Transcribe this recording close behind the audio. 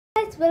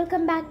Guys,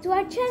 welcome back to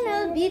our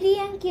channel Beauty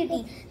and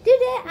Cutie.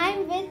 Today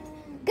I'm with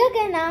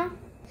Gagana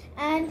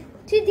and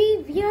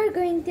today we are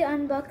going to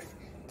unbox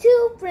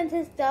two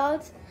princess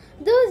dolls.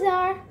 Those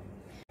are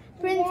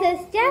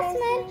Princess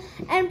Jasmine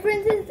and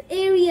Princess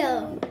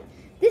Ariel.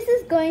 This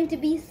is going to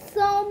be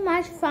so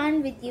much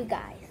fun with you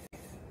guys.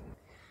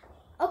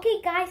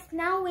 Okay guys,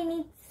 now we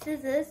need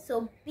scissors,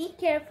 so be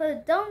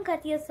careful, don't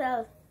cut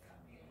yourself.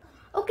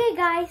 Okay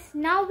guys,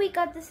 now we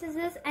got the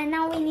scissors and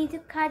now we need to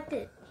cut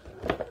it.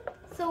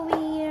 So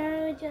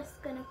we're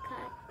just gonna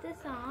cut this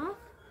off.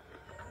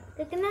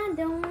 Gagana,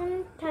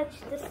 don't touch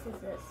the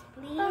scissors,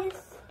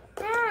 please.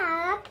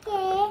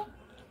 Okay.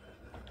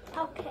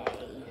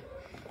 Okay.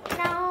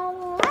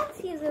 Now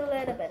let's use a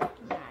little bit of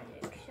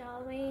magic,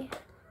 shall we?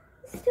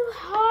 It's too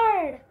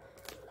hard.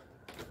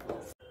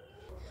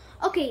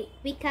 Okay,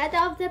 we cut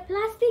off the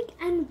plastic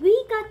and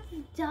we got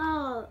the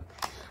doll.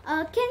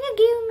 Can you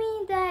give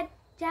me that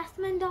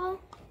Jasmine doll?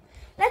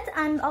 Let's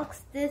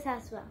unbox this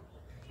as well.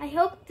 I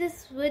hope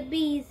this would be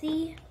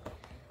easy.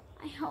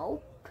 I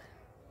hope.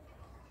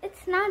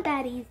 It's not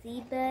that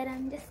easy, but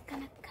I'm just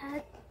gonna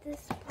cut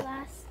this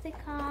plastic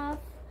off.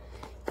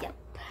 Yep.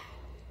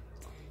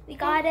 We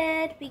got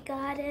it.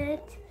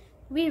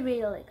 We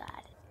really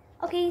got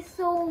it. Okay,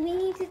 so we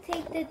need to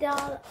take the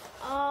doll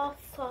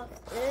off of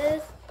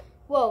this.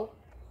 Whoa.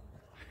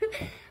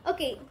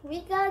 Okay,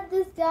 we got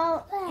this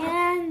doll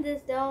and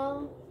this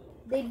doll.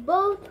 They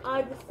both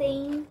are the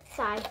same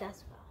size as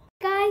well.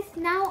 Guys,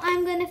 now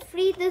I'm gonna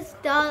free this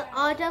doll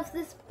out of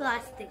this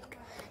plastic.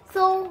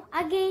 So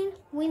again,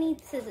 we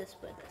need scissors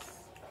for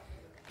this.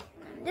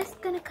 I'm just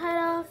gonna cut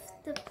off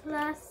the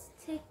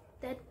plastic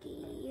that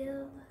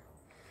gave.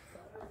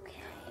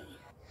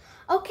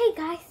 Okay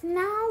guys,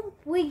 now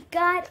we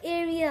got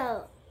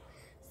Ariel.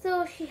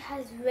 So she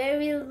has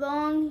very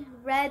long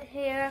red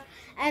hair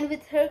and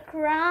with her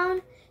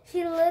crown,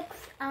 she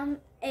looks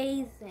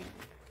amazing.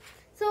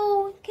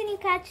 So can you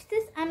catch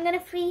this? I'm gonna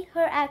free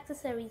her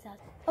accessories out.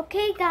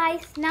 Okay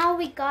guys, now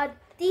we got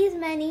these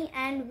many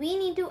and we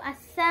need to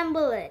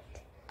assemble it.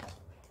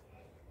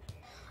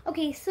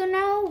 Okay, so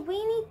now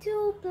we need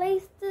to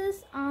place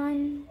this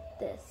on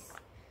this.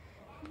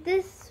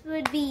 This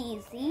would be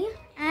easy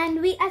and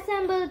we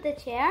assembled the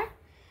chair.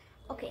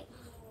 Okay,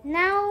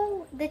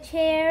 now the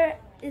chair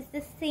is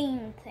the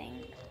same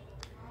thing.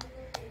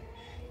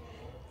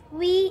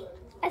 We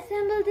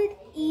assembled it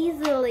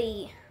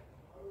easily.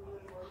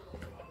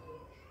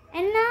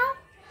 And now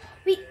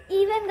we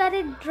even got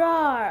a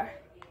drawer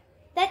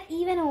that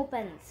even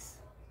opens.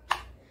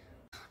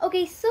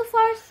 Okay, so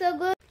far so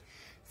good.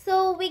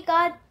 So we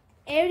got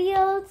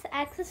Ariel's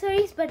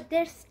accessories, but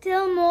there's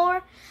still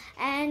more.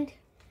 And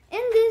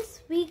in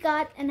this we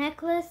got a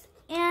necklace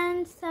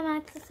and some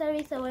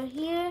accessories over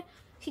here.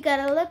 She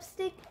got a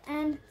lipstick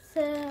and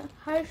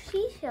her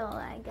seashell,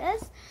 I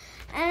guess,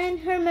 and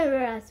her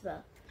mirror as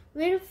well.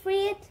 We'll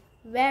free it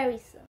very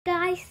soon.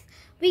 Guys,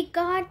 we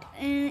got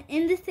in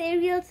this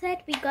Ariel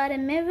set, we got a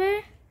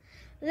mirror,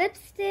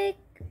 lipstick,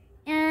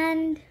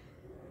 and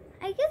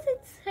I guess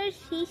it's her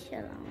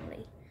seashell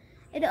only.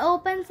 It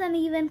opens and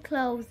even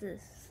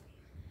closes.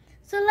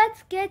 So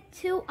let's get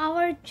to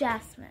our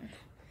Jasmine.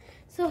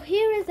 So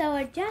here is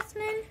our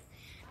Jasmine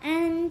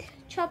and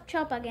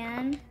chop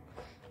again.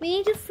 We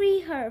need to free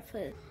her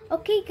first.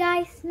 Okay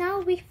guys, now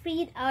we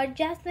freed our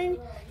Jasmine.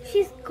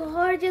 She's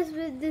gorgeous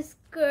with this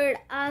skirt.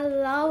 I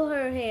love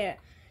her hair.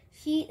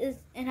 She is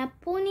in a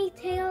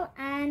ponytail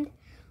and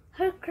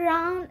her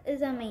crown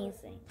is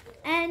amazing.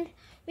 And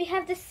we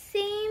have the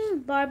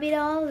same Barbie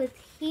doll with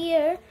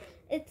here.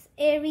 It's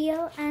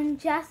Ariel and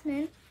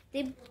Jasmine.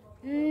 I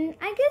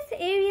guess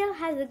Ariel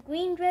has a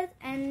green dress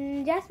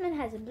and Jasmine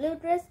has a blue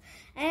dress.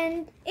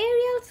 And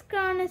Ariel's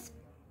crown is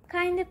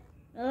kind of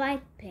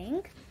light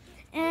pink.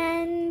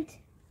 And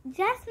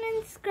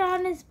Jasmine's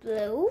crown is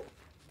blue.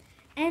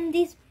 And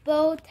these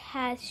both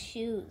has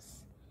shoes.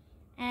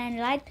 And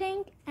light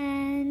pink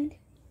and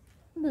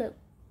blue.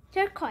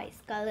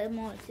 Turquoise color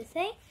more to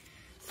say.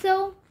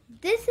 So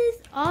this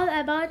is all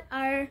about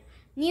our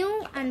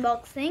new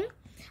unboxing.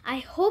 I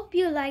hope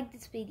you like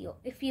this video.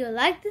 If you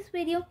like this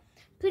video,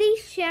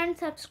 please share and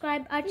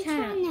subscribe our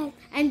channel.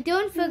 And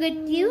don't forget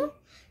to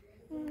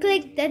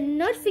click the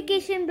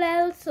notification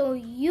bell so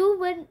you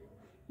would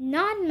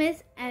not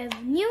miss a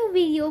new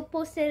video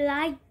posted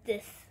like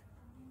this.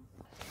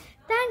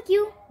 Thank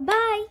you.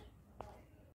 Bye.